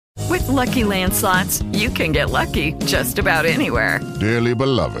Lucky Land Slots, you can get lucky just about anywhere. Dearly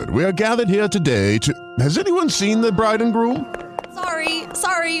beloved, we are gathered here today to... Has anyone seen the bride and groom?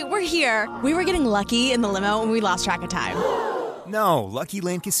 Sorry, we're here. We were getting lucky in the limo and we lost track of time. No, Lucky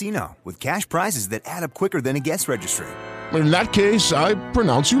Land Casino, with cash prizes that add up quicker than a guest registry. In that case, I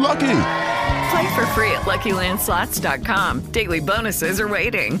pronounce you lucky. Play for free at LuckyLandSlots.com. Daily bonuses are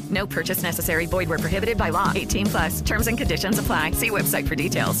waiting. No purchase necessary. Void where prohibited by law. 18+. Terms and conditions apply. See website for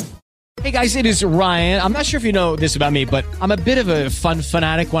details. Hey guys, it is Ryan. I'm not sure if you know this about me, but I'm a bit of a fun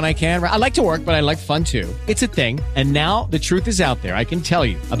fanatic when I can. I like to work, but I like fun too. It's a thing. And now the truth is out there. I can tell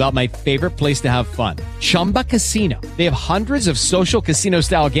you about my favorite place to have fun. Chumba Casino. They have hundreds of social casino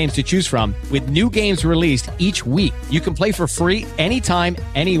style games to choose from with new games released each week. You can play for free anytime,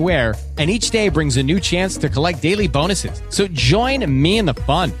 anywhere. And each day brings a new chance to collect daily bonuses. So join me in the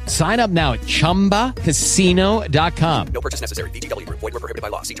fun. Sign up now at ChumbaCasino.com. No purchase necessary. VGW. Void where prohibited by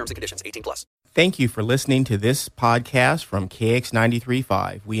law. See terms and conditions. 18+. Thank you for listening to this podcast from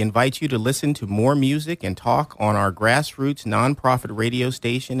KX93.5. We invite you to listen to more music and talk on our grassroots nonprofit radio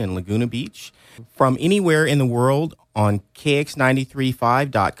station in Laguna Beach from anywhere in the world on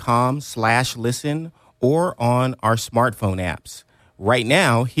KX935.com/listen or on our smartphone apps. Right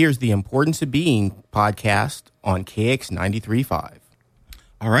now, here's the Importance of Being podcast on KX93.5.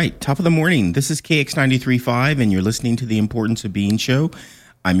 All right, top of the morning. This is KX93.5, and you're listening to the Importance of Being show.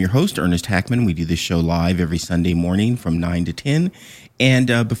 I'm your host, Ernest Hackman. We do this show live every Sunday morning from 9 to 10.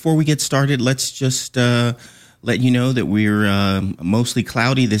 And before we get started, let's just let you know that we're mostly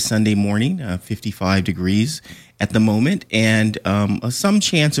cloudy this Sunday morning, 55 degrees at the moment, and some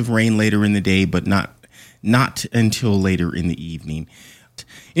chance of rain later in the day, but not until later in the evening.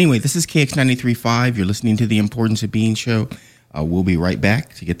 Anyway, this is KX93.5. You're listening to the Importance of Being show. We'll be right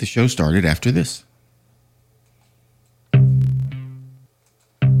back to get the show started after this.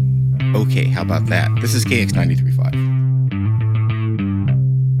 Okay, how about that? This is KX93.5.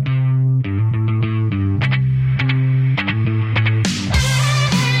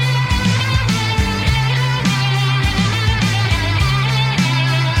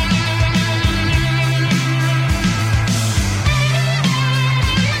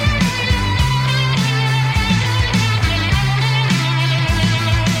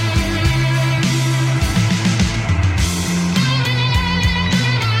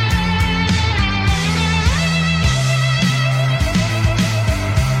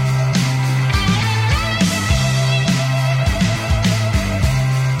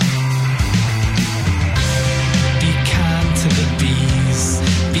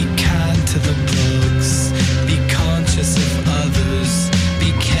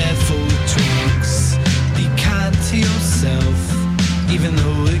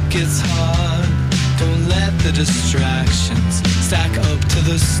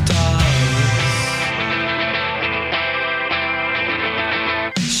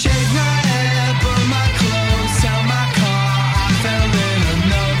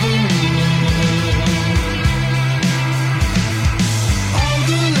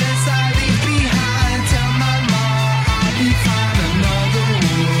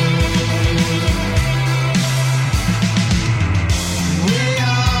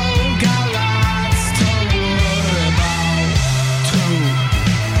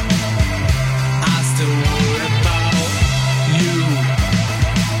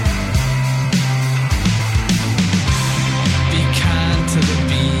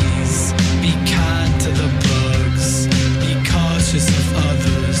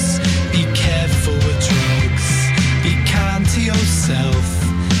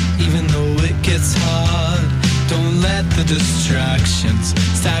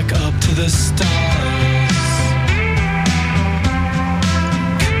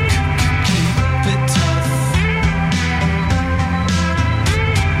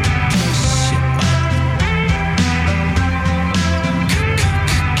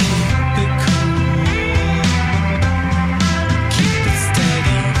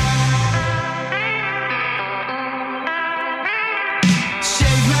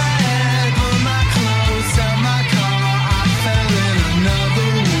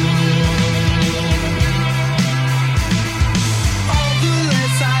 Another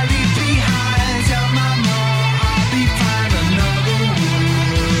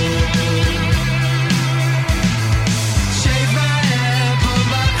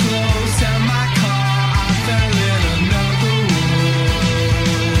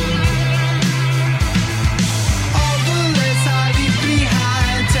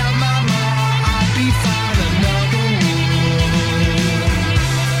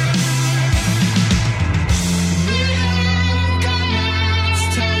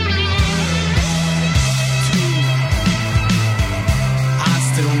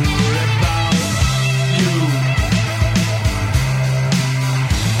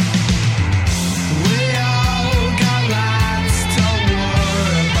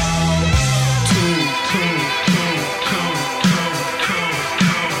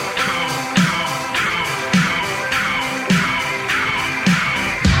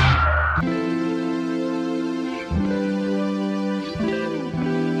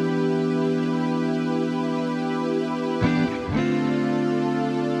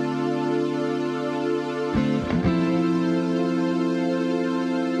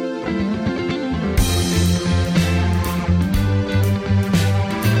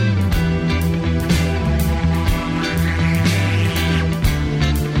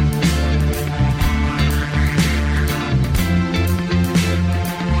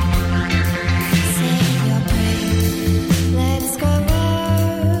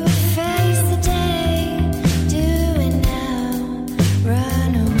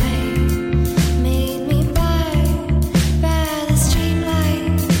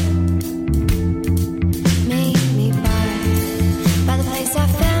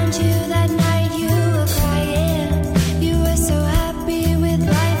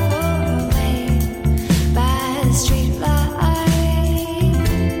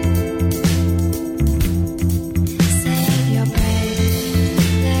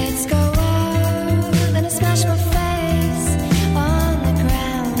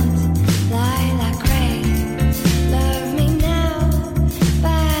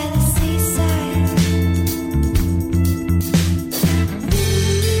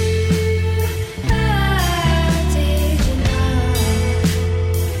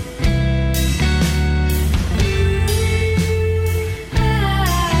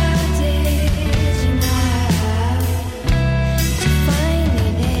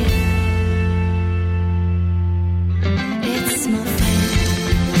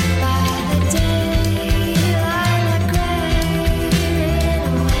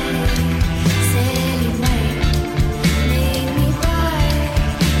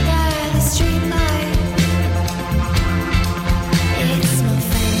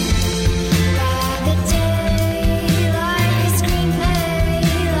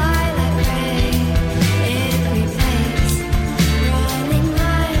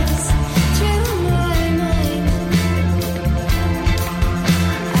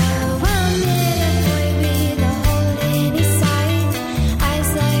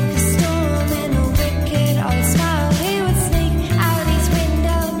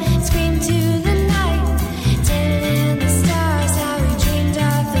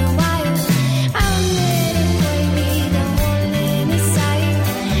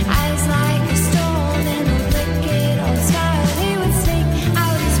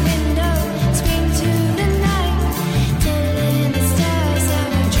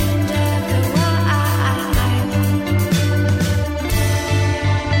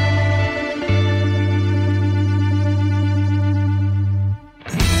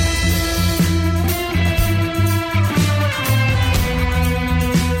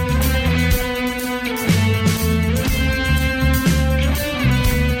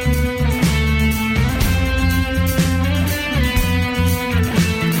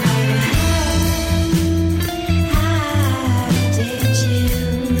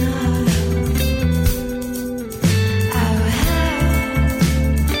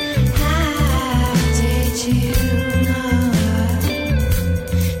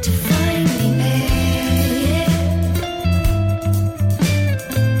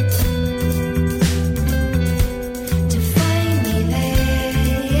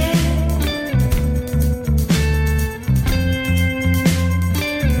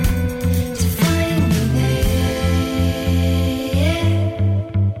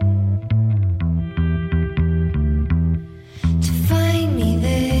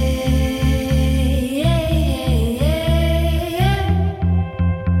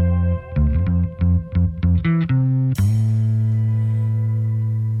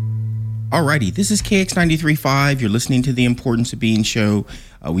Alrighty, this is KX93.5. You're listening to the Importance of Being show.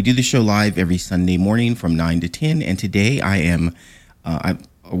 We do the show live every Sunday morning from 9 to 10, and today I have a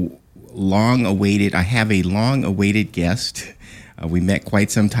long-awaited guest. We met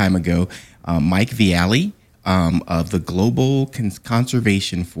quite some time ago, Mike Veale of the Global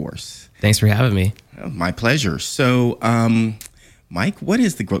Conservation Force. Thanks for having me. Oh, my pleasure. So, Mike, what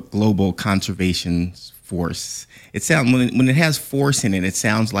is the Global Conservation Force? It sounds when it has force in it, it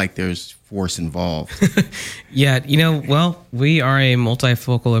sounds like there's force involved. Yeah, we are a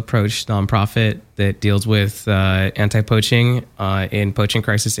multifocal approach nonprofit that deals with anti-poaching in poaching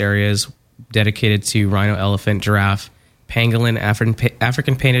crisis areas, dedicated to rhino, elephant, giraffe, pangolin,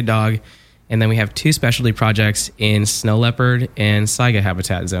 African painted dog, and then we have 2 specialty projects in snow leopard and saiga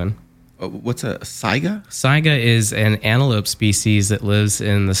habitat zone. What's a saiga? Saiga is an antelope species that lives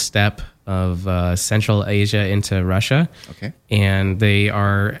in the steppe of Central Asia into Russia. Okay. And they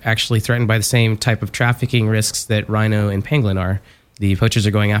are actually threatened by the same type of trafficking risks that rhino and pangolin are. The poachers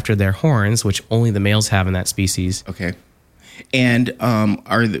are going after their horns, which only the males have in that species. Okay. And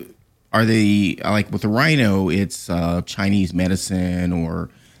are they like with the rhino, it's Chinese medicine or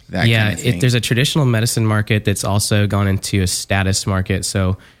that kind of thing? There's a traditional medicine market that's also gone into a status market.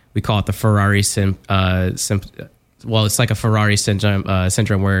 So we call it the Ferrari it's like a Ferrari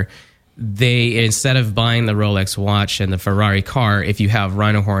syndrome where they, instead of buying the Rolex watch and the Ferrari car, if you have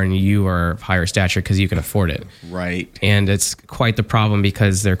rhino horn, you are of higher stature because you can afford it. Right. And it's quite the problem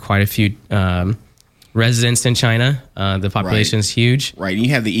because there are quite a few residents in China. The population is huge. Right. And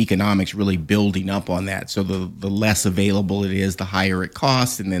you have the economics really building up on that. So the less available it is, the higher it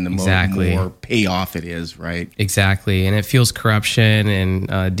costs, and then the more payoff it is, right? Exactly. And it fuels corruption and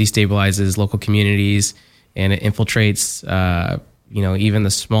destabilizes local communities, and it infiltrates even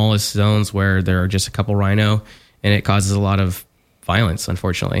the smallest zones where there are just a couple rhino, and it causes a lot of violence,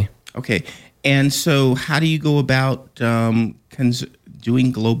 unfortunately. Okay. And so how do you go about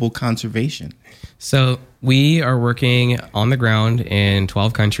doing global conservation? So we are working on the ground in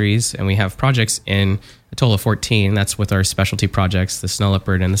 12 countries, and we have projects in a total of 14. That's with our specialty projects, the snow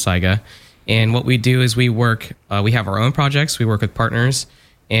leopard and the saiga. And what we do is we have our own projects, we work with partners,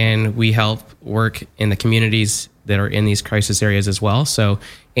 and we help work in the communities that are in these crisis areas as well. So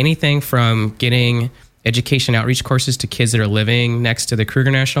anything from getting education outreach courses to kids that are living next to the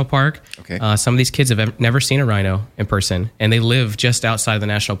Kruger National Park. Okay. Some of these kids have never seen a rhino in person, and they live just outside of the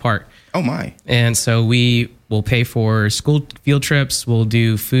national park. Oh, my. And so we will pay for school field trips. We'll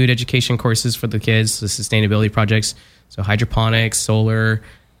do food education courses for the kids, the sustainability projects, so hydroponics, solar,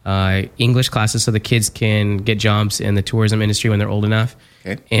 English classes so the kids can get jobs in the tourism industry when they're old enough.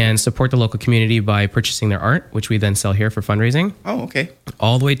 Okay. And support the local community by purchasing their art, which we then sell here for fundraising. Oh, okay.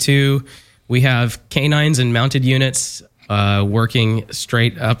 All the way to, we have canines and mounted units working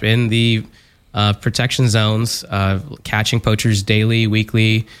straight up in the protection zones, catching poachers daily,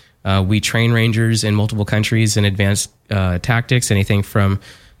 weekly. We train rangers in multiple countries in advanced tactics, anything from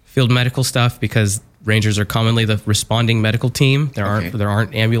field medical stuff, because rangers are commonly the responding medical team. There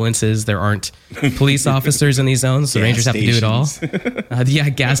aren't ambulances, there aren't police officers in these zones. The rangers have to do it all.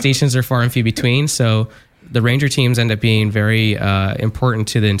 Gas stations are far and few between. So the ranger teams end up being very important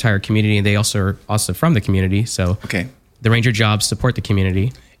to the entire community, and they also are also from the community. So the ranger jobs support the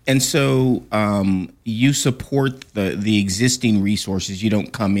community. And so you support the existing resources. You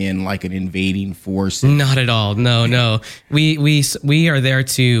don't come in like an invading force. Not at all. No. We are there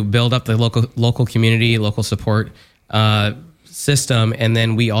to build up the local community, local support system, and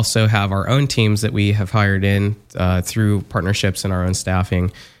then we also have our own teams that we have hired in through partnerships and our own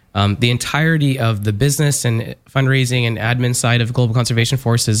staffing. The entirety of the business and fundraising and admin side of Global Conservation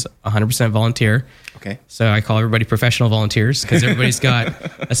Force is 100% volunteer. Okay. So I call everybody professional volunteers because everybody's got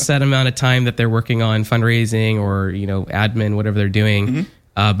a set amount of time that they're working on fundraising or, admin, whatever they're doing.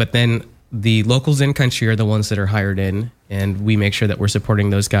 Mm-hmm. But then the locals in country are the ones that are hired in, and we make sure that we're supporting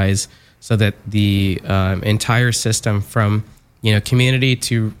those guys so that the entire system from, community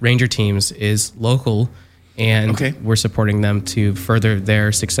to ranger teams is local. And we're supporting them to further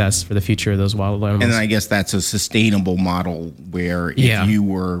their success for the future of those wild animals. And I guess that's a sustainable model where if you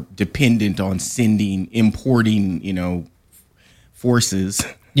were dependent on importing, forces.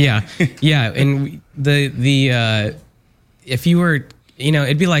 Yeah. And the if you were,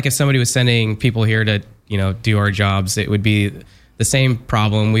 it'd be like if somebody was sending people here to, do our jobs, it would be the same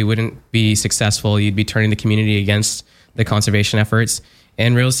problem. We wouldn't be successful. You'd be turning the community against the conservation efforts.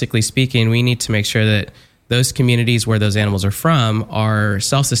 And realistically speaking, we need to make sure that those communities where those animals are from are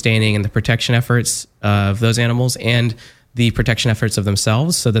self-sustaining in the protection efforts of those animals and the protection efforts of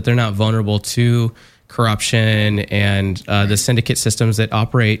themselves so that they're not vulnerable to corruption and the syndicate systems that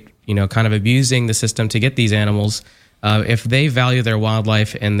operate, kind of abusing the system to get these animals. If they value their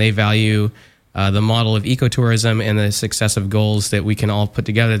wildlife and they value the model of ecotourism and the successive goals that we can all put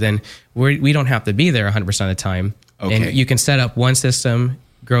together, then we don't have to be there 100% of the time. Okay. And you can set up one system,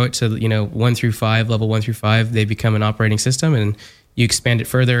 grow it to 1 through 5, level 1 through 5. They become an operating system, and you expand it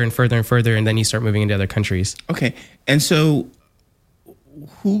further and further and further, and then you start moving into other countries. Okay, and so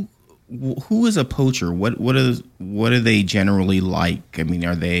who is a poacher? What are they generally like? I mean,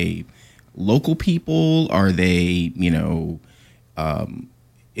 are they local people? Are they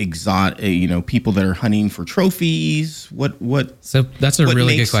exotic? People that are hunting for trophies? What? So that's a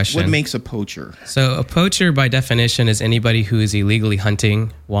really good question. What makes a poacher? So a poacher, by definition, is anybody who is illegally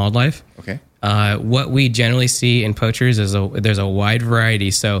hunting wildlife. Okay. What we generally see in poachers is there's a wide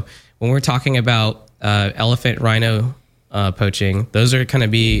variety. So when we're talking about elephant rhino poaching, those are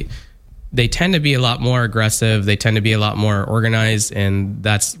they tend to be a lot more aggressive. They tend to be a lot more organized, and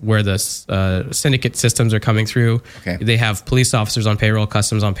that's where the syndicate systems are coming through. Okay. They have police officers on payroll,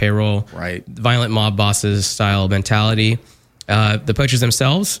 customs on payroll, right? Violent mob bosses style mentality. The poachers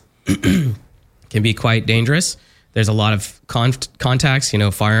themselves can be quite dangerous. There's a lot of contacts,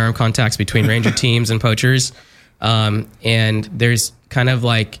 firearm contacts between ranger teams and poachers. And there's kind of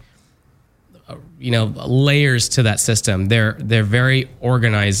like, layers to that system. They're very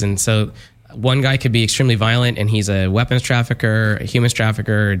organized. And so one guy could be extremely violent, and he's a weapons trafficker, a humans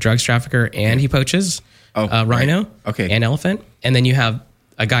trafficker, a drugs trafficker, and he poaches rhino and elephant. And then you have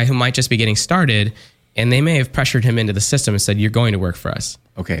a guy who might just be getting started, and they may have pressured him into the system and said, "You're going to work for us."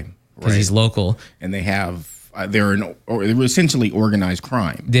 Okay. Because he's local. And they have... they're essentially organized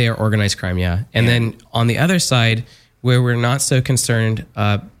crime. They are organized crime, yeah. And then on the other side, where we're not so concerned,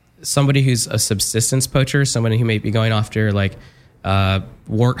 somebody who's a subsistence poacher, somebody who may be going after like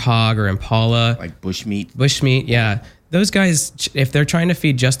warthog or impala. Like bushmeat. Bushmeat, yeah. Those guys, if they're trying to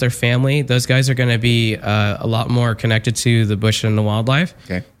feed just their family, those guys are going to be a lot more connected to the bush and the wildlife.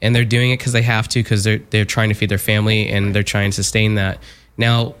 Okay. And they're doing it because they have to, because they're trying to feed their family and they're trying to sustain that.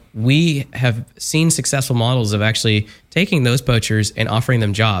 Now, we have seen successful models of actually taking those poachers and offering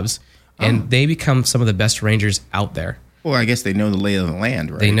them jobs, and they become some of the best rangers out there. Well, I guess they know the lay of the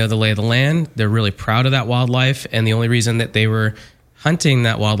land, right? They know the lay of the land. They're really proud of that wildlife, and the only reason that they were hunting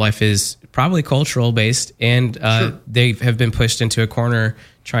that wildlife is probably cultural based, and they have been pushed into a corner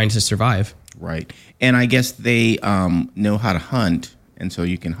trying to survive. Right. And I guess they know how to hunt. And so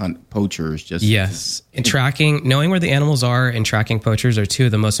you can hunt poachers just... Yes. And knowing where the animals are and tracking poachers are two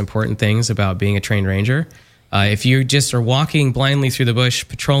of the most important things about being a trained ranger. If you just are walking blindly through the bush,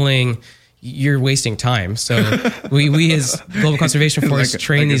 patrolling, you're wasting time. So we as Global Conservation Force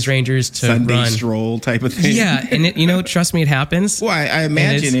train these rangers to Sunday run. stroll type of thing. Yeah. And trust me, it happens. Well, I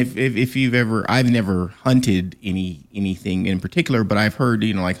imagine if you've ever... I've never hunted anything in particular, but I've heard,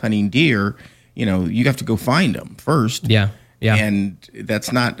 like hunting deer, you have to go find them first. Yeah. Yeah. And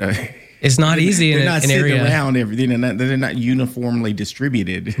that's not... it's not easy in an area. They're not sitting around everything, and they're not uniformly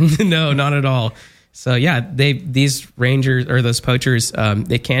distributed. No, not at all. So, yeah, these rangers or those poachers,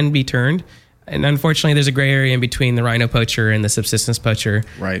 they can be turned. And unfortunately, there's a gray area in between the rhino poacher and the subsistence poacher.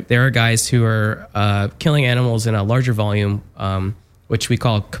 Right. There are guys who are killing animals in a larger volume, which we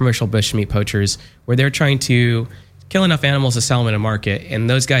call commercial bushmeat poachers, where they're trying to kill enough animals to sell them in a market, and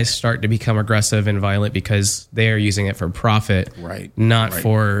those guys start to become aggressive and violent because they are using it for profit, not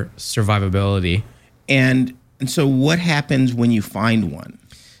for survivability. And so what happens when you find one?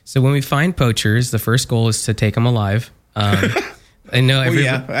 So when we find poachers, the first goal is to take them alive. I know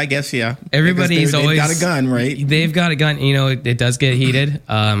I guess, yeah. Everybody's they've got a gun, right? They've got a gun. It does get heated.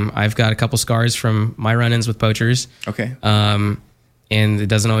 I've got a couple scars from my run-ins with poachers. Okay. And it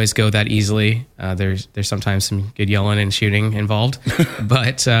doesn't always go that easily. There's sometimes some good yelling and shooting involved.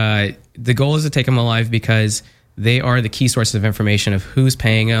 But the goal is to take them alive because they are the key sources of information of who's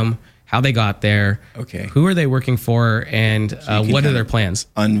paying them, how they got there, who are they working for, and what are their plans.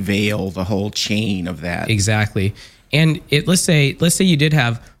 Unveil the whole chain of that. Exactly. And let's say you did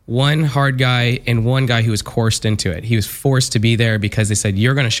have one hard guy and one guy who was coerced into it. He was forced to be there because they said,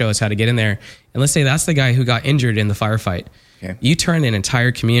 "You're going to show us how to get in there." And let's say that's the guy who got injured in the firefight. Okay. You turn an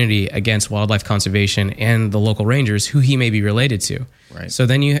entire community against wildlife conservation and the local rangers who he may be related to. Right. So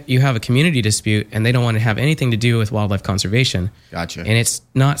then you have a community dispute, and they don't want to have anything to do with wildlife conservation. Gotcha. And it's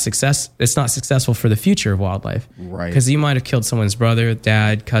not successful for the future of wildlife. Right. Because you might have killed someone's brother,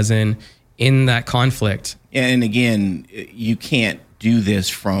 dad, cousin in that conflict. And again, you can't do this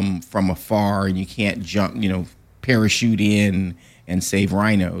from afar, and you can't jump, parachute in and save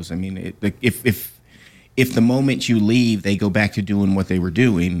rhinos. I mean, if the moment you leave, they go back to doing what they were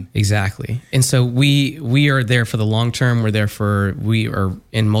doing. Exactly. And so we are there for the long term. We are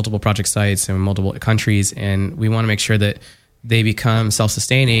in multiple project sites in multiple countries, and we want to make sure that they become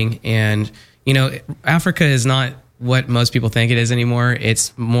self-sustaining. And, Africa is not what most people think it is anymore.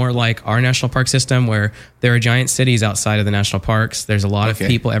 It's more like our national park system, where there are giant cities outside of the national parks. There's a lot of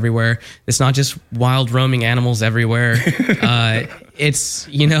people everywhere. It's not just wild roaming animals everywhere. It's,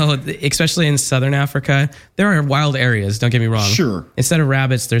 especially in southern Africa, there are wild areas. Don't get me wrong. Sure. Instead of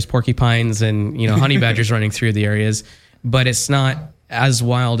rabbits, there's porcupines and, honey badgers running through the areas, but it's not as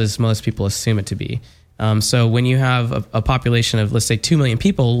wild as most people assume it to be. So when you have a population of, let's say, 2 million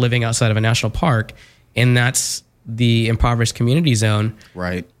people living outside of a national park, and that's the impoverished community zone,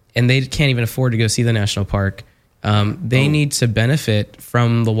 right? And they can't even afford to go see the national park. They need to benefit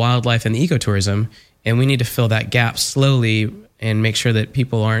from the wildlife and the ecotourism, and we need to fill that gap slowly and make sure that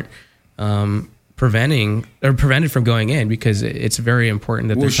people aren't prevented from going in, because it's very important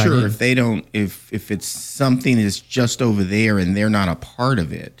that they're sure. If they don't, if it's something that's just over there and they're not a part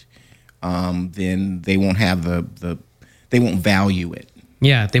of it, then they won't have they won't value it.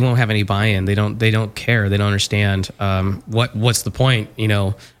 Yeah, they won't have any buy-in. They don't care. They don't understand what's the point,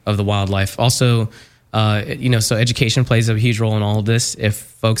 of the wildlife. Also, so education plays a huge role in all of this. If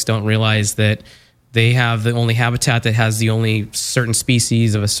folks don't realize that they have the only habitat that has the only certain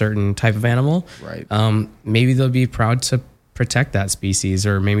species of a certain type of animal, right? Maybe they'll be proud to protect that species,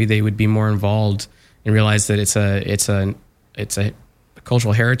 or maybe they would be more involved and realize that it's a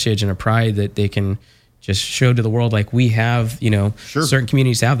cultural heritage and a pride that they can just show to the world, like we have, Sure. Certain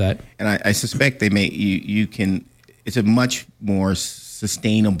communities have that. And I suspect they may, you can, it's a much more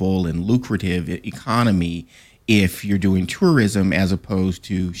sustainable and lucrative economy if you're doing tourism as opposed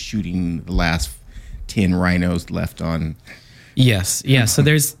to shooting the last 10 rhinos left on. Yes. Yeah. So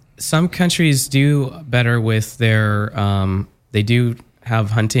there's some countries do better with their, they do have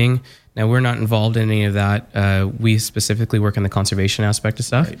hunting. Now we're not involved in any of that. We specifically work in the conservation aspect of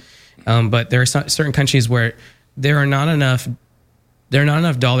stuff. Right. But there are certain countries where there are not enough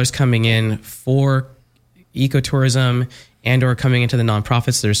dollars coming in for ecotourism and or coming into the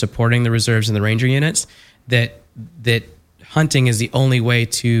nonprofits that are supporting the reserves and the ranger units, that hunting is the only way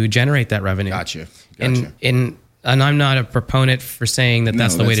to generate that revenue. Gotcha. And I'm not a proponent for saying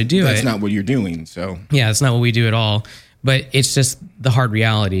that's the way to do it. That's not what you're doing. So yeah, it's not what we do at all. But it's just the hard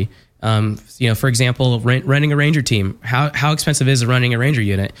reality. For example, renting a ranger team. How expensive is running a ranger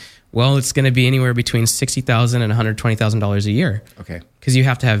unit? Well, it's going to be anywhere between $60,000 and $120,000 a year. Okay. Because you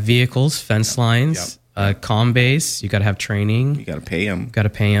have to have vehicles, fence lines, comm base. You got to have training. You got to pay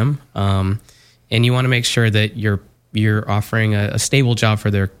them. And you want to make sure that you're offering a stable job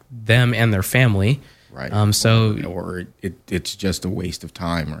for them and their family. Right. Or it's just a waste of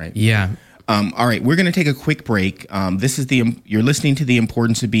time, right? Yeah. All right, we're going to take a quick break. You're listening to the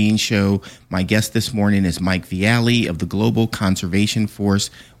Importance of Being show. My guest this morning is Mike Veale of the Global Conservation Force.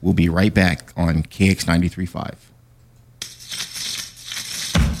 We'll be right back on KX 93.5.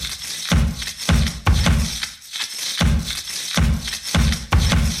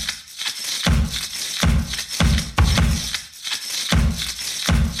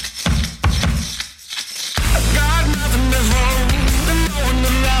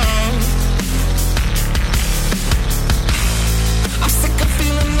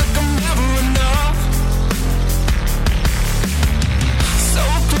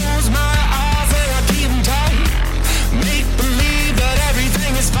 Close my eyes and I keep them tight.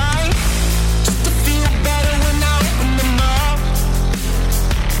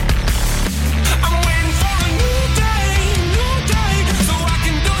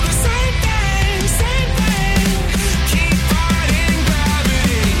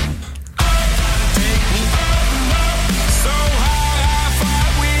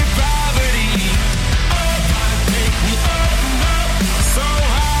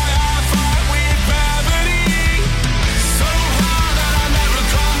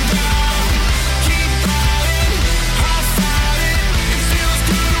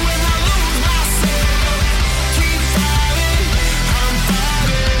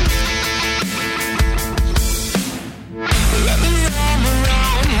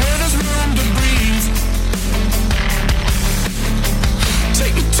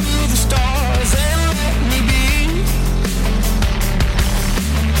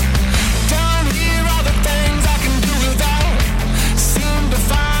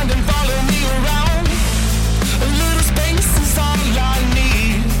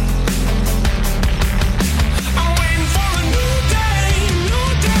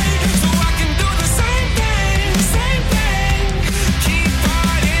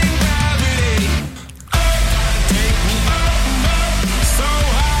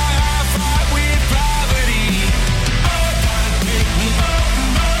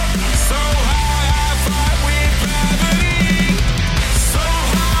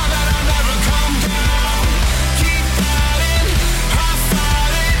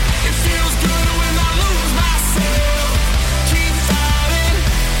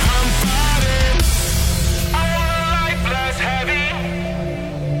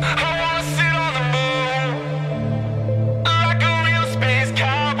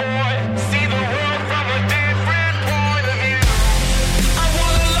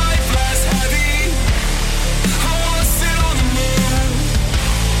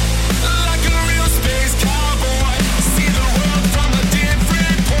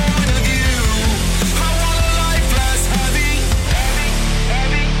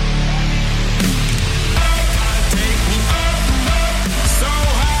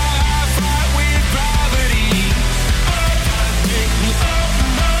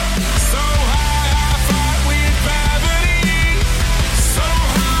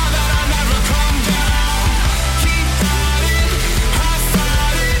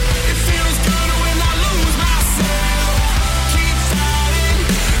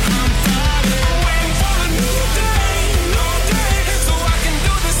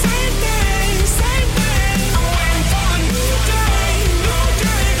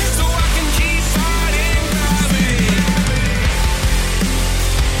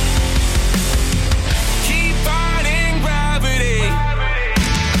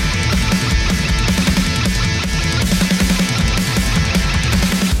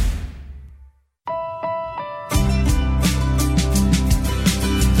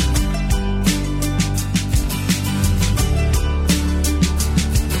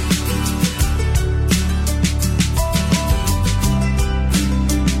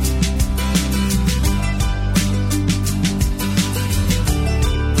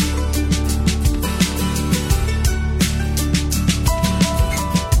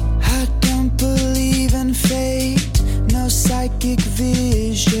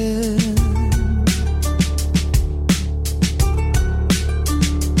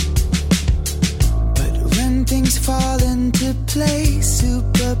 things fall into place,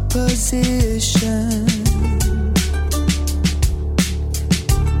 superposition.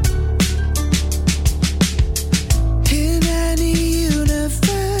 In any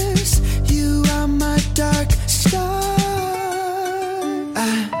universe, you are my dark star.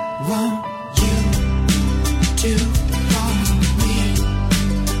 I want you to want me.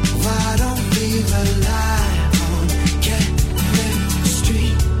 Why don't we rely on chemistry?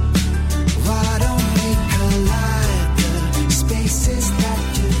 Why don't we collide the spaces that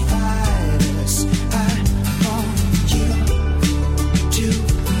divide us? I want you to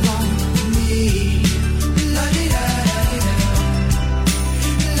want me. La-di-da-da-di-da.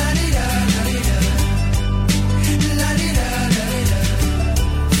 La-di-da-da-di-da. La-di-da-da-di-da.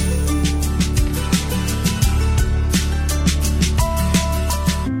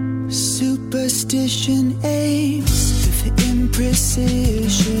 Superstition aims with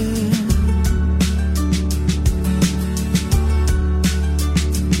imprecision.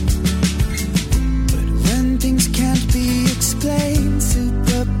 But when things can't be explained,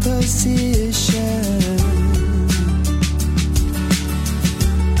 superposition.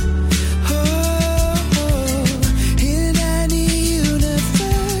 In any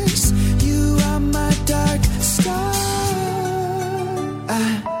universe, you are my dark star.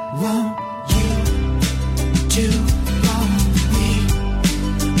 I want you to want me.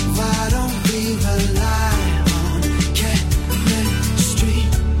 Why don't we rely on chemistry?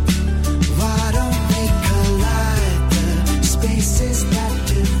 Why don't we collide the spaces that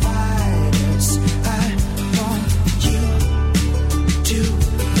divide us? I want you to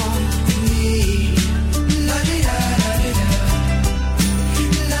want me. La-di-da-da-di-da.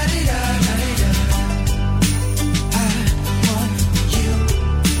 La-di-da-da-di-da. I want you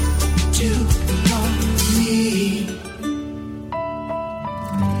to want me.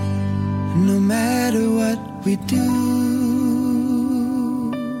 No matter what we do,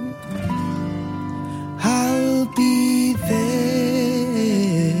 I'll be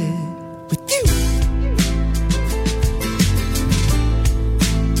there with you.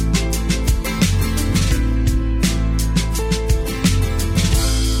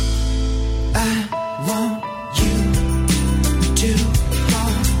 I want you to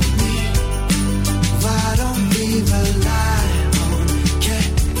want me. Why don't we rely on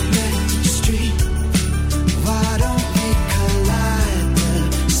chemistry? Why don't we collide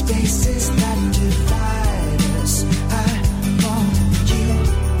the spaces that divide us? I want you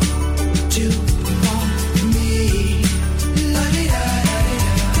to want me.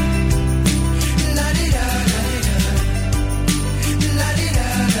 La-di-da-da-di-da. La-di-da-da-di-da.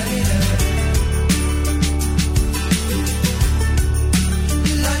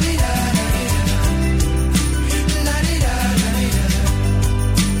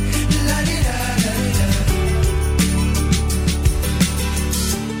 La-di-da-da-di-da.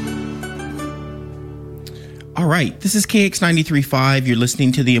 All right, this is KX 93.5. You're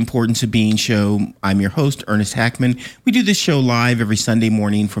listening to the Importance of Being show. I'm your host, Ernest Hackman. We do this show live every Sunday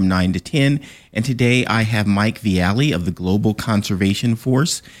morning from 9 to 10. And today I have Mike Veale of the Global Conservation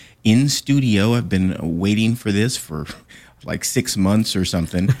Force in studio. I've been waiting for this for like 6 months or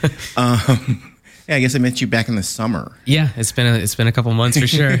something. Yeah, I guess I met you back in the summer. Yeah, it's been a couple months for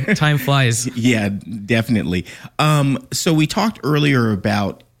sure. Time flies. Yeah, definitely. So we talked earlier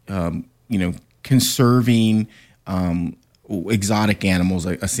about, conserving exotic animals,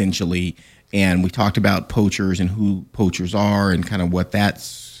 essentially. And we talked about poachers and who poachers are and kind of what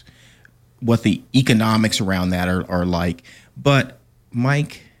the economics around that are like. But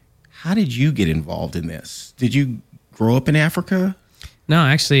Mike, how did you get involved in this? Did you grow up in Africa? No,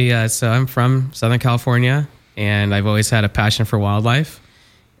 actually, so I'm from Southern California, and I've always had a passion for wildlife.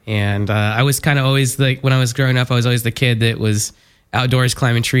 And I was kind of always like, when I was growing up, I was always the kid that was outdoors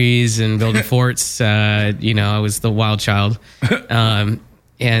climbing trees and building forts. I was the wild child. And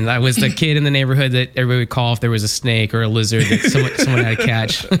I was the kid in the neighborhood that everybody would call if there was a snake or a lizard that someone had to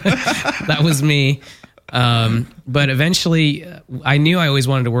catch. That was me. But eventually, I knew I always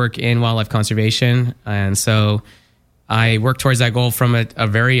wanted to work in wildlife conservation. And so I worked towards that goal from a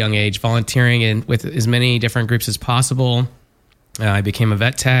very young age, volunteering with as many different groups as possible. I became a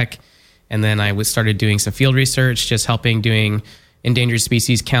vet tech, and then I started doing some field research, just doing endangered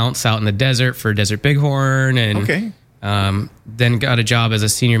species counts out in the desert for desert bighorn, and then got a job as a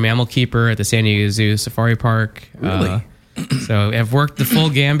senior mammal keeper at the San Diego Zoo Safari Park. Really? So I've worked the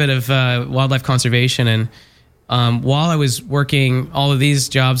full gambit of wildlife conservation, and while I was working all of these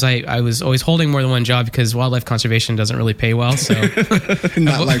jobs, I was always holding more than one job because wildlife conservation doesn't really pay well. So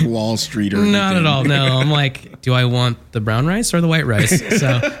Not like Wall Street or anything. Not at all. No, I'm like, do I want the brown rice or the white rice?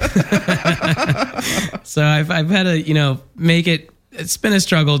 So, so I've had to, make it. It's been a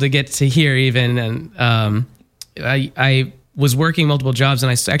struggle to get to here even. And I was working multiple jobs, and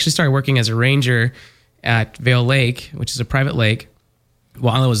I actually started working as a ranger at Veale Lake, which is a private lake,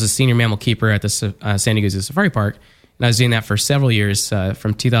 while I was a senior mammal keeper at the San Diego Zoo Safari Park. And I was doing that for several years,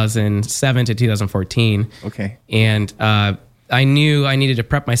 from 2007 to 2014. Okay. And I knew I needed to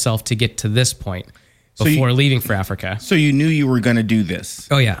prep myself to get to this point before leaving for Africa. So you knew you were going to do this.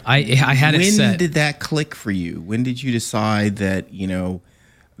 Oh, yeah. I had it set. When did that click for you? When did you decide that,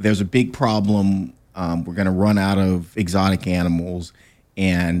 there's a big problem, we're going to run out of exotic animals,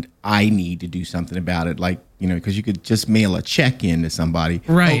 and I need to do something about it? Like, because you could just mail a check in to somebody.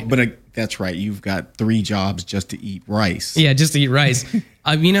 Right. Oh, but that's right. You've got 3 jobs just to eat rice. Yeah, just to eat rice.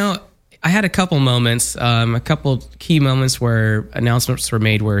 I had a couple moments, a couple key moments where announcements were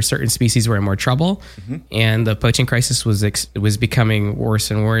made where certain species were in more trouble, and the poaching crisis was becoming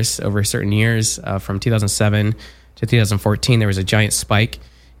worse and worse over certain years. From 2007 to 2014, there was a giant spike.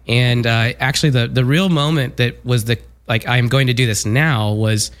 And actually, the real moment that was I'm going to do this now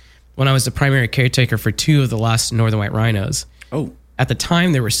was when I was the primary caretaker for 2 of the last northern white rhinos. Oh. At the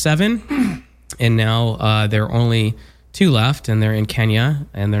time, there were 7, and now there are only 2 left, and they're in Kenya,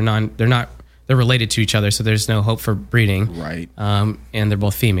 and they're related to each other, so there's no hope for breeding. Right. And they're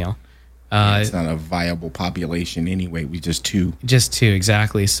both female. It's not a viable population anyway. We just 2. Just 2,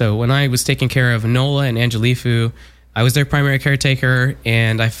 exactly. So when I was taking care of Nola and Angelifu, I was their primary caretaker,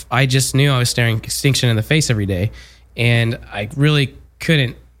 and I just knew I was staring extinction in the face every day, and I really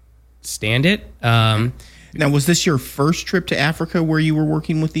couldn't stand it. Now, was this your first trip to Africa where you were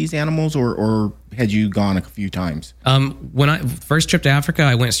working with these animals, or had you gone a few times? When I first trip to Africa,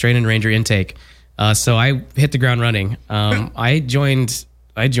 I went straight into ranger intake, so I hit the ground running. I joined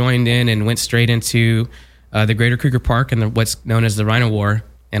in and went straight into the Greater Kruger Park and what's known as the Rhino War,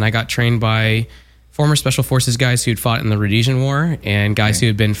 and I got trained by former Special Forces guys who had fought in the Rhodesian War and guys who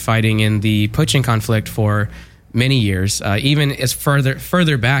had been fighting in the poaching conflict for many years, even as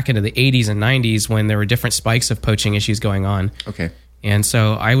further back into the 80s and 90s when there were different spikes of poaching issues going on. Okay. And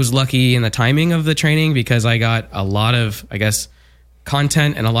so I was lucky in the timing of the training because I got a lot of,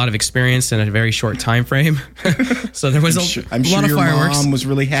 content and a lot of experience in a very short time frame. So there was I'm a sure lot of your fireworks. Mom was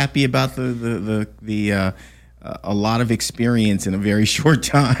really happy about the a lot of experience in a very short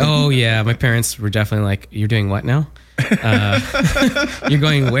time. Oh yeah, my parents were definitely like, "You're doing what now? You're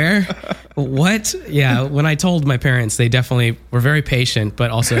going where? What?" Yeah, when I told my parents, they definitely were very patient,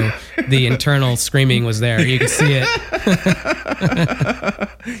 but also the internal screaming was there. You could see it.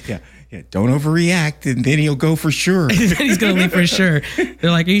 Yeah, don't overreact, and then he'll go for sure. He's going to leave for sure. They're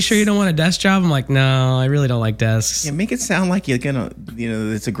like, "Are you sure you don't want a desk job?" I'm like, "No, I really don't like desks." Yeah, make it sound like you're gonna,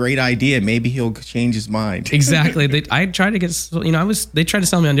 it's a great idea. Maybe he'll change his mind. Exactly. I tried to get, they tried to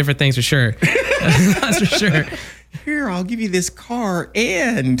sell me on different things for sure. That's for sure. Here, I'll give you this car,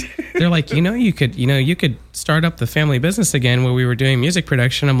 and they're like, you could start up the family business again where we were doing music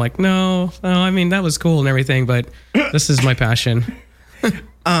production. I'm like, no, I mean, that was cool and everything, but this is my passion.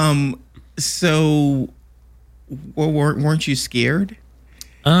 So weren't you scared?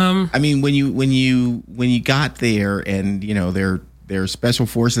 I mean, when you got there, and they're special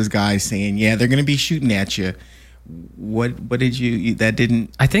forces guys saying, yeah, they're going to be shooting at you. What did you? That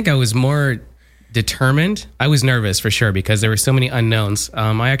didn't. I think I was more determined. I was nervous for sure because there were so many unknowns.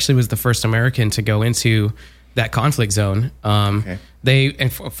 I actually was the first American to go into that conflict zone. And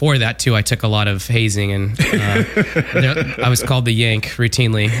for that too, I took a lot of hazing, and I was called the Yank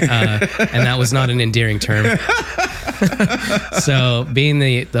routinely, and that was not an endearing term. So being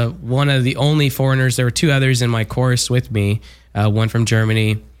the one of the only foreigners, there were 2 others in my course with me, one from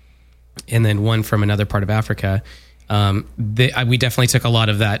Germany, and then one from another part of Africa. We definitely took a lot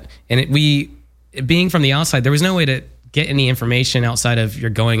of that, and being from the outside, there was no way to get any information outside of you're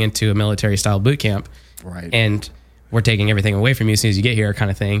going into a military style boot camp. Right. And we're taking everything away from you as soon as you get here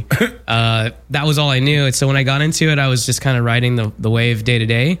kind of thing. That was all I knew. And so when I got into it, I was just kind of riding the wave day to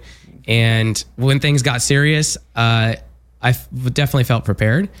day. And when things got serious, I definitely felt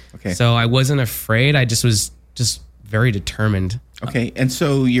prepared. Okay. So I wasn't afraid. I just was very determined. Okay. And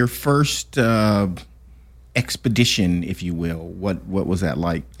so your first expedition, if you will, what was that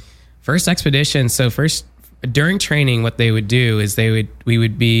like? First expedition. So during training, what they would do is we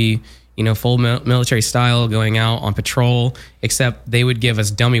would be, full military style going out on patrol, except they would give us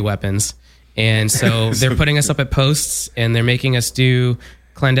dummy weapons. And so they're putting us up at posts, and they're making us do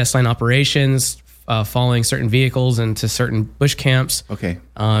clandestine operations, following certain vehicles into certain bush camps. Okay.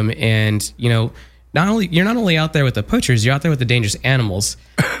 And you're not only out there with the poachers, you're out there with the dangerous animals.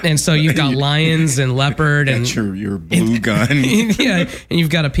 And so you've got lions and leopard and your blue gun. Yeah. And you've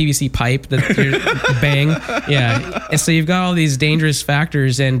got a PVC pipe that you're bang. Yeah. And so you've got all these dangerous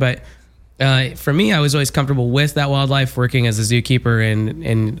factors. But for me, I was always comfortable with that wildlife, working as a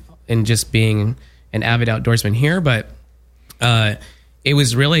zookeeper and just being an avid outdoorsman here. But it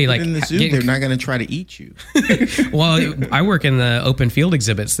was really like in the zoo, they're not going to try to eat you. Well, I work in the open field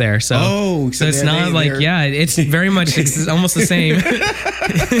exhibits there, so it's not it's very much it's almost the same.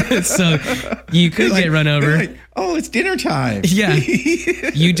 So you could get run over. Like, it's dinner time. Yeah,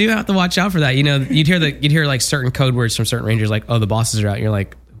 you do have to watch out for that. You'd hear like certain code words from certain rangers, like, "Oh, the bosses are out." You're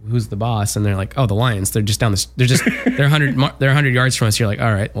like, "Who's the boss?" And they're like, "Oh, the lions. They're just down this. They're 100 yards from us." You're like,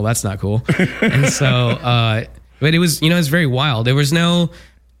 "All right, well, that's not cool." And so. But it was, it's very wild. It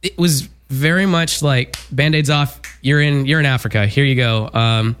was very much like Band-Aids off. You're in Africa. Here you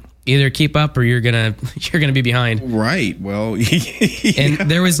go. Either keep up or you're gonna be behind. Right. Well, yeah. And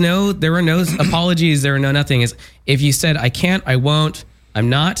there were no apologies. There were no nothing. If you said I can't, I won't,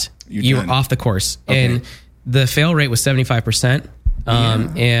 I'm not, you were off the course. Okay. And the fail rate was 75%.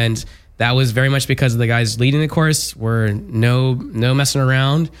 And that was very much because the guys leading the course were no messing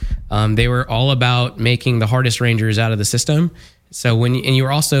around. They were all about making the hardest rangers out of the system. So you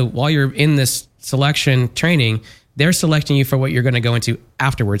were also, while you're in this selection training, they're selecting you for what you're going to go into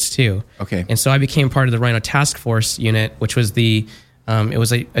afterwards too. Okay. And so I became part of the Rhino Task Force unit, which was it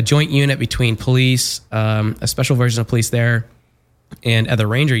was a joint unit between police, a special version of police there, and other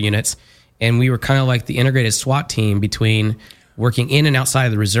ranger units. And we were kind of like the integrated SWAT team between working in and outside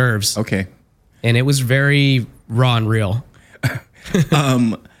of the reserves. Okay. And it was very raw and real.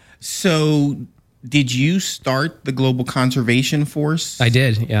 So did you start the Global Conservation Force? I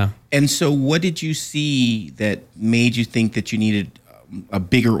did, yeah. And so what did you see that made you think that you needed a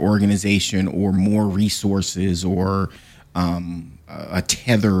bigger organization or more resources or a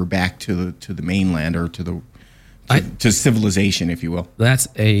tether back to the mainland or to civilization, if you will? That's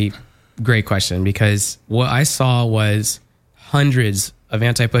a great question, because what I saw was hundreds of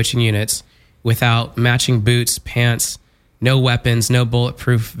anti-poaching units without matching boots, pants, no weapons, no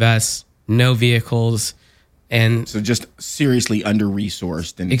bulletproof vests, no vehicles. And so just seriously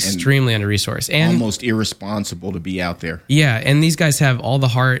under-resourced. And extremely under-resourced. And almost irresponsible to be out there. Yeah, and these guys have all the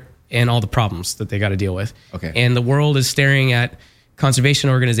heart and all the problems that they got to deal with. Okay. And the world is staring at conservation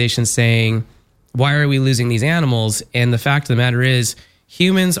organizations saying, why are we losing these animals? And the fact of the matter is,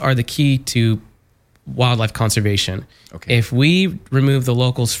 humans are the key to wildlife conservation. Okay. If we remove the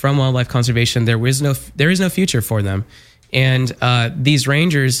locals from wildlife conservation, there is no future for them. And these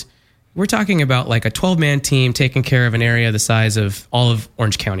rangers, we're talking about like a 12-man team taking care of an area the size of all of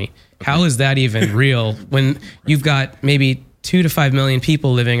Orange County. Okay. How is that even real when you've got maybe 2 to 5 million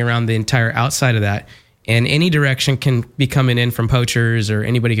people living around the entire outside of that? And any direction can be coming in from poachers, or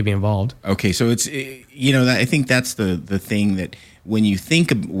anybody could be involved. Okay, so it's I think that's the thing that when you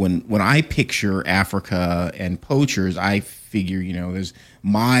think of when I picture Africa and poachers, I figure there's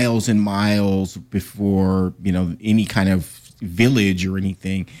miles and miles before any kind of village or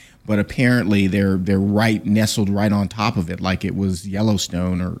anything, but apparently they're right nestled right on top of it, like it was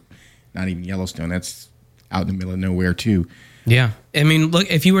Yellowstone, or not even Yellowstone. That's out in the middle of nowhere too. Yeah. I mean,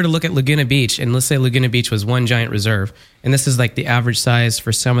 look, if you were to look at Laguna Beach, and let's say Laguna Beach was one giant reserve, and this is like the average size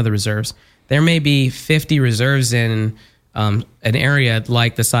for some of the reserves, there may be 50 reserves in an area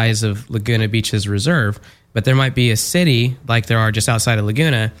like the size of Laguna Beach's reserve, but there might be a city like there are just outside of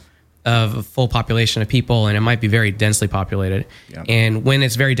Laguna of a full population of people, and it might be very densely populated. Yeah. And when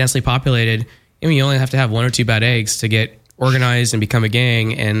it's very densely populated, you only have to have 1 or 2 bad eggs to get organized and become a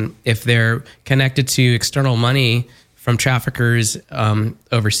gang. And if they're connected to external money from traffickers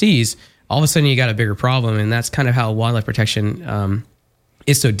overseas, all of a sudden you got a bigger problem. And that's kind of how wildlife protection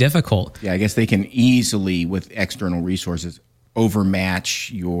is so difficult. Yeah, I guess they can easily, with external resources,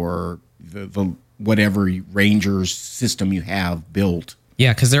 overmatch the whatever rangers system you have built.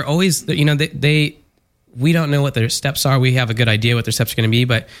 Yeah, because they're always, we don't know what their steps are. We have a good idea what their steps are going to be,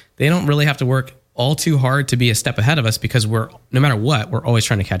 but they don't really have to work all too hard to be a step ahead of us, because no matter what, we're always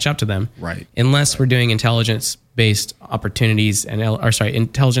trying to catch up to them. Right. Unless we're doing intelligence-based opportunities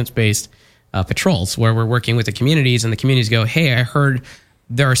intelligence-based patrols, where we're working with the communities, and the communities go, hey, I heard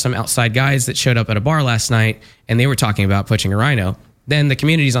there are some outside guys that showed up at a bar last night and they were talking about poaching a rhino. Then the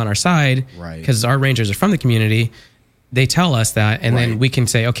community's on our side, because our rangers are from the community. They tell us that, and then we can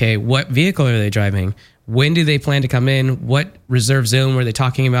say, okay, what vehicle are they driving? When do they plan to come in? What reserve zone were they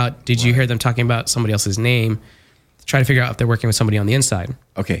talking about? Did you hear them talking about somebody else's name? try to figure out if they're working with somebody on the inside.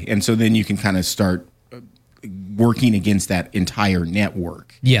 Okay, and so then you can kind of start working against that entire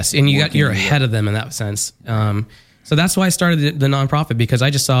network. Yes, and you're ahead of them in that sense. So that's why I started the nonprofit, because I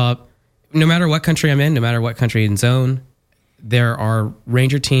just saw, no matter what country I'm in, no matter what country and zone, there are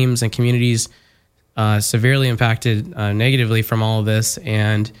ranger teams and communities severely impacted negatively from all of this,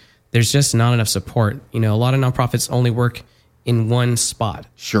 and there's just not enough support. A lot of nonprofits only work in one spot.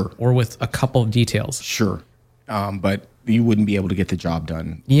 Sure. Or with a couple of details. Sure. But you wouldn't be able to get the job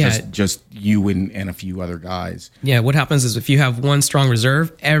done. Yeah. Just you and a few other guys. Yeah, what happens is if you have one strong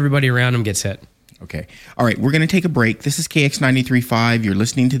reserve, everybody around them gets hit. Okay. All right, we're going to take a break. This is KX 93.5. You're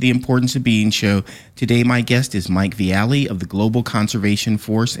listening to the Importance of Being show. Today, my guest is Mike Veale of the Global Conservation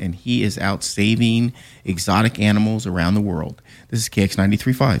Force, and he is out saving exotic animals around the world. This is KX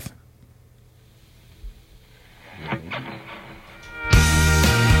 93.5.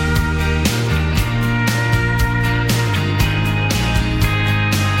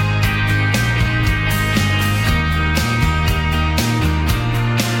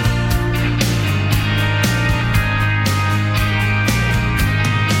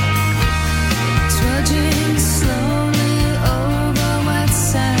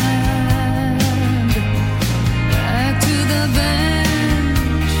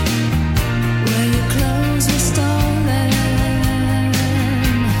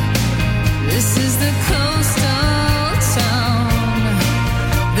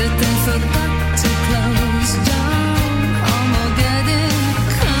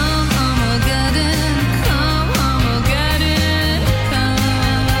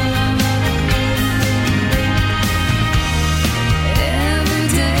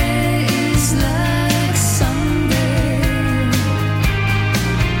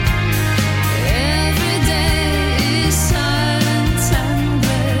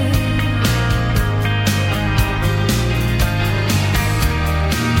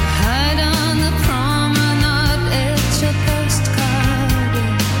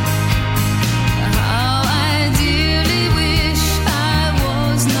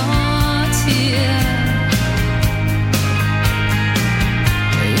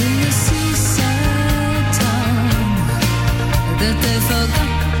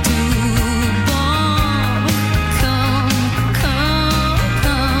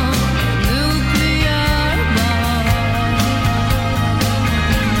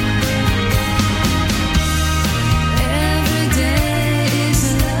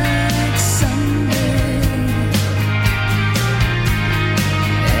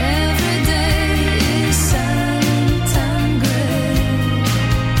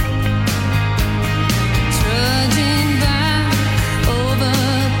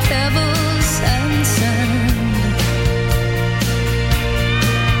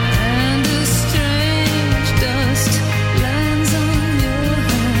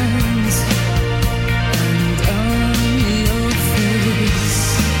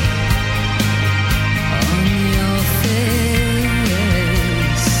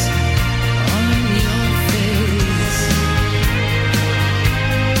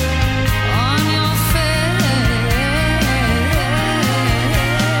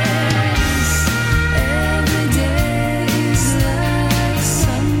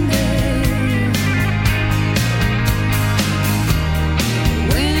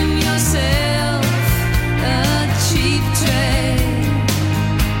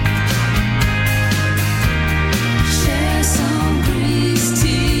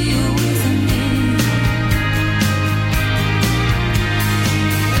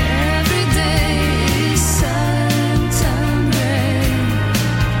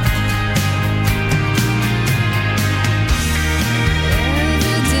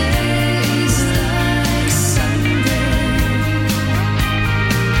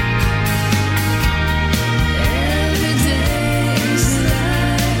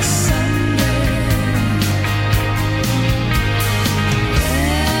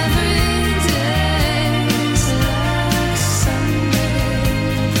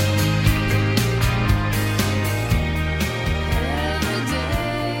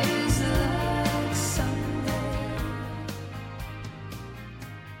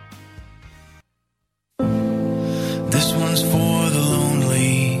 This one's for the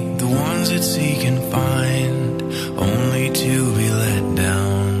lonely, the ones that seek and find, only to be let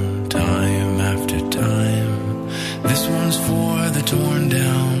down time after time. This one's for the torn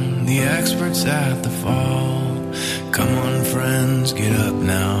down, the experts at the fall. Come on friends, get up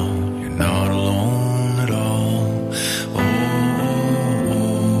now, you're not alone at all. Oh,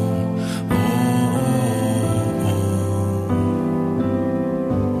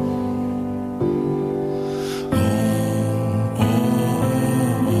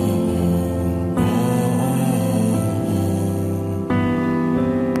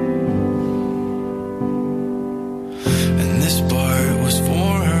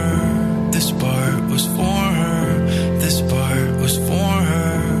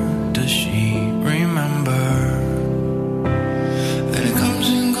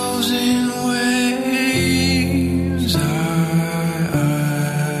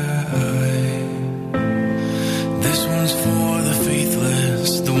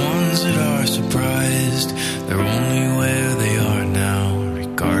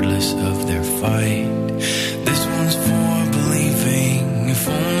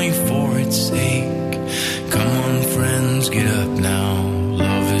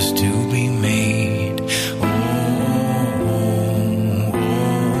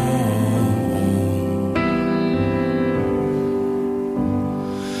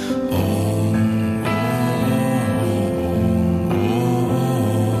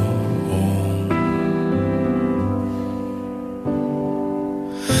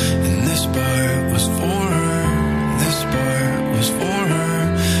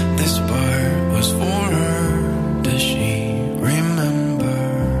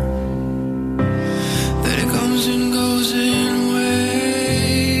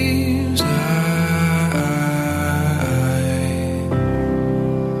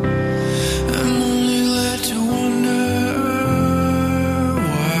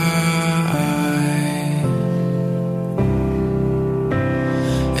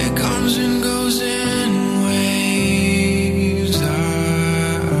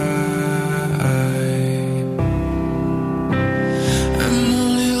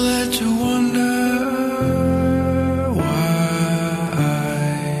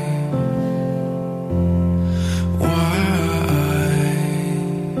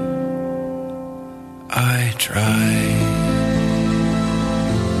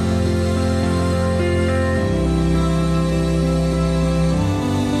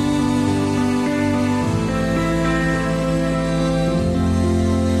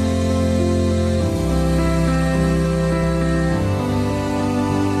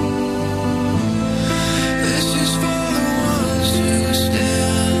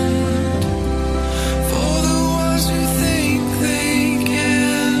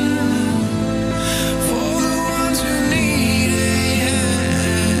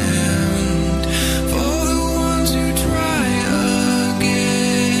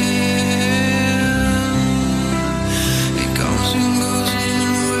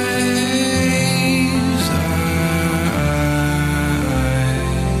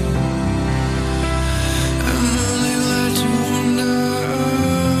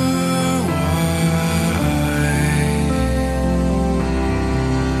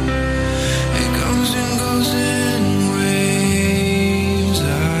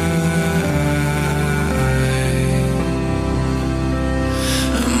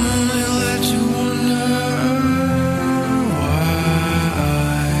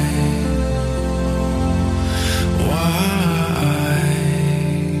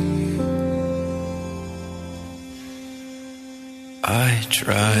 I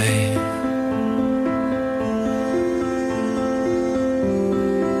try.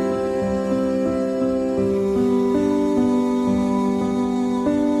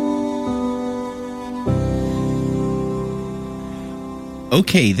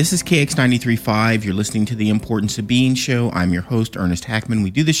 Okay, this is KX 93.5. You're listening to The Importance of Being show. I'm your host, Ernest Hackman.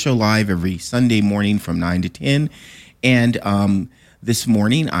 We do this show live every Sunday morning from 9 to 10. And this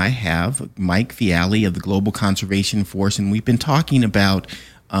morning I have Mike Veale of the Global Conservation Force, and we've been talking about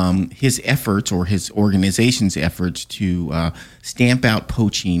his efforts, or his organization's efforts, to stamp out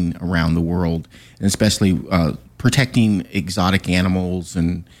poaching around the world, and especially protecting exotic animals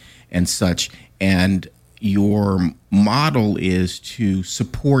and such. And your model is to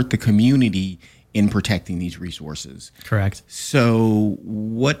support the community in protecting these resources. Correct. So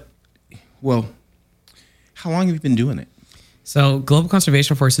how long have you been doing it? So Global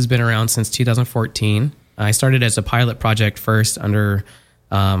Conservation Force has been around since 2014. I started as a pilot project first under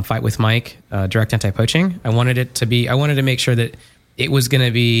Fight with Mike, direct anti-poaching. I wanted to make sure that it was going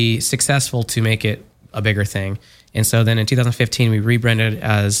to be successful to make it a bigger thing. And so then in 2015, we rebranded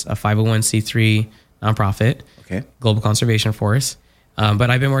as a 501c3 nonprofit, okay, Global Conservation Force. But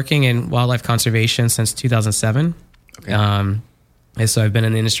I've been working in wildlife conservation since 2007. Okay. And so I've been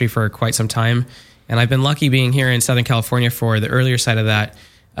in the industry for quite some time. And I've been lucky being here in Southern California for the earlier side of that,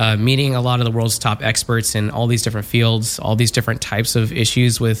 meeting a lot of the world's top experts in all these different fields, all these different types of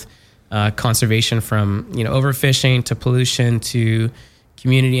issues with conservation, from overfishing to pollution to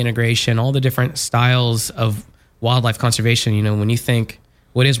community integration, all the different styles of wildlife conservation. When you think,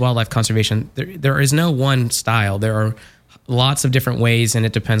 what is wildlife conservation? There is no one style. There are lots of different ways, and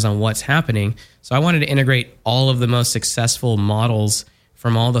it depends on what's happening. So I wanted to integrate all of the most successful models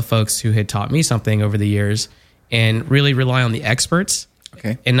from all the folks who had taught me something over the years, and really rely on the experts.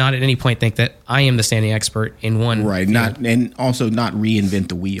 Okay. And not at any point think that I am the standing expert in one. Right. Field. And also not reinvent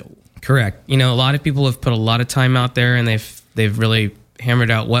the wheel. Correct. A lot of people have put a lot of time out there, and they've really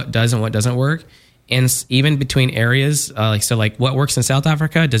hammered out what does and what doesn't work. And even between areas, like what works in South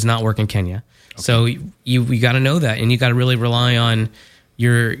Africa does not work in Kenya. Okay. So you got to know that, and you got to really rely on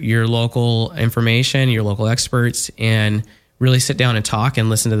your local information, your local experts, and really sit down and talk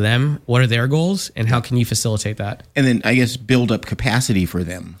and listen to them. What are their goals, and how can you facilitate that? And then I guess build up capacity for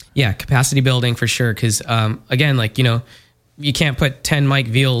them. Yeah, capacity building for sure. Because again, you can't put 10 Mike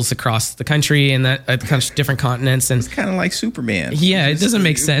Veales across the country and different continents. And it's kind of like Superman. Yeah, it doesn't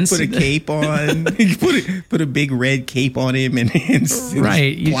make sense. Put a cape on, put a big red cape on him, and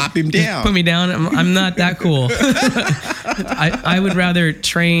right, plop him down. Put me down. I'm not that cool. I would rather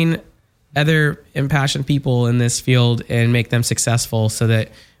train other impassioned people in this field and make them successful, so that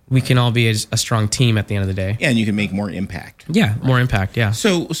we can all be a strong team at the end of the day. Yeah, and you can make more impact. Yeah, more impact. Yeah.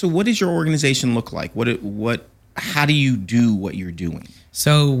 So what does your organization look like? How do you do what you're doing?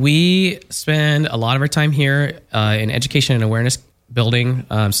 So we spend a lot of our time here in education and awareness building,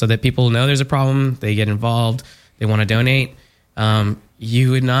 so that people know there's a problem, they get involved, they want to donate.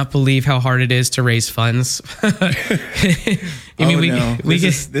 You would not believe how hard it is to raise funds. This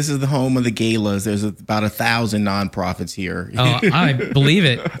is the home of the galas. There's about 1,000 nonprofits here. Oh, I believe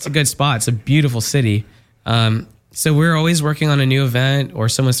it. It's a good spot. It's a beautiful city. So we're always working on a new event, or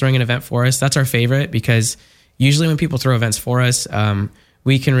someone's throwing an event for us. That's our favorite, because usually when people throw events for us,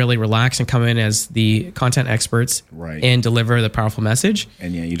 we can really relax and come in as the content experts, right, and deliver the powerful message.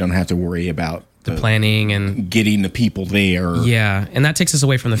 And you don't have to worry about the planning and getting the people there. Yeah, and that takes us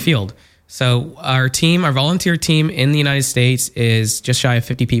away from the field. So our volunteer team in the United States is just shy of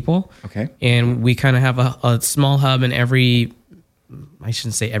 50 people. Okay. And we kind of have a small hub in every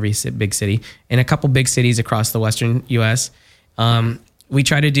big city, in a couple big cities across the Western U.S. We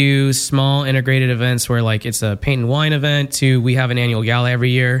try to do small integrated events where, like, it's a paint and wine event we have an annual gala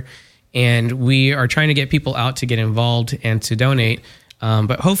every year, and we are trying to get people out to get involved and to donate,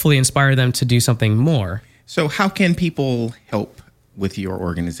 but hopefully inspire them to do something more. So how can people help with your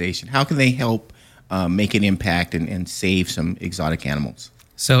organization? How can they help make an impact and save some exotic animals?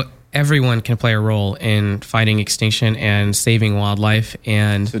 So everyone can play a role in fighting extinction and saving wildlife,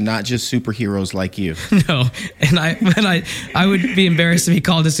 and so not just superheroes like you. No, and I would be embarrassed to be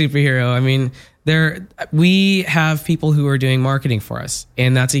called a superhero. I mean, we have people who are doing marketing for us,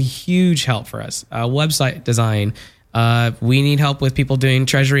 and that's a huge help for us. Website design. We need help with people doing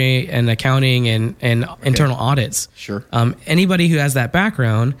treasury and accounting and internal audits. Sure. Anybody who has that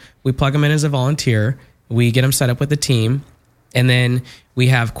background, we plug them in as a volunteer. We get them set up with the team. And then we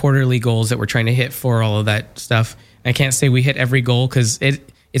have quarterly goals that we're trying to hit for all of that stuff. I can't say we hit every goal, because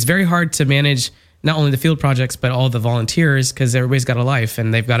it's very hard to manage not only the field projects, but all the volunteers, because everybody's got a life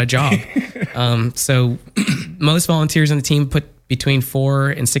and they've got a job. So most volunteers on the team put between 4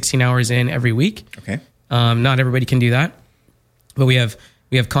 and 16 hours in every week. Okay. Not everybody can do that, but we have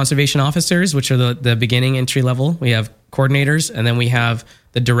conservation officers, which are the beginning entry level. We have coordinators, and then we have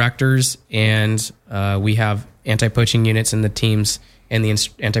the directors, and we have anti-poaching units and the teams and the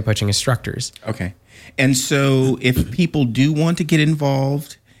anti-poaching instructors. Okay. And so if people do want to get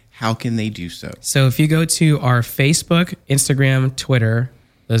involved, how can they do so? So if you go to our Facebook, Instagram, Twitter,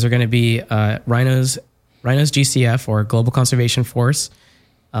 those are going to be Rhinos GCF or Global Conservation Force.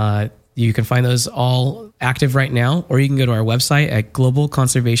 You can find those all active right now, or you can go to our website at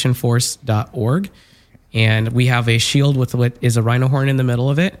globalconservationforce.org. And we have a shield with what is a rhino horn in the middle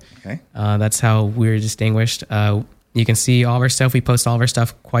of it. Okay. That's how we're distinguished. You can see all of our stuff. We post all of our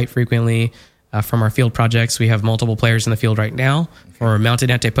stuff quite frequently from our field projects. We have multiple players in the field right now, from our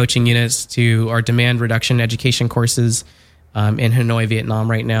mounted anti-poaching units to our demand reduction education courses in Hanoi, Vietnam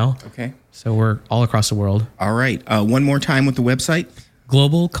right now. Okay. So we're all across the world. All right. One more time with the website.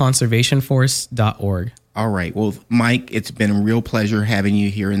 globalconservationforce.org. All right. Well, Mike, it's been a real pleasure having you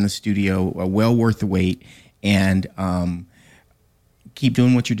here in the studio. Well worth the wait. And keep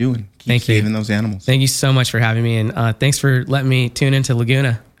doing what you're doing. Keep saving those animals. Thank you so much for having me. And thanks for letting me tune into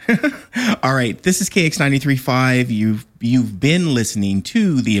Laguna. All right. This is KX93.5. You've been listening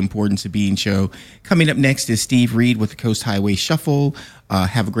to The Importance of Being show. Coming up next is Steve Reed with the Coast Highway Shuffle.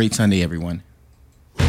 Have a great Sunday, everyone.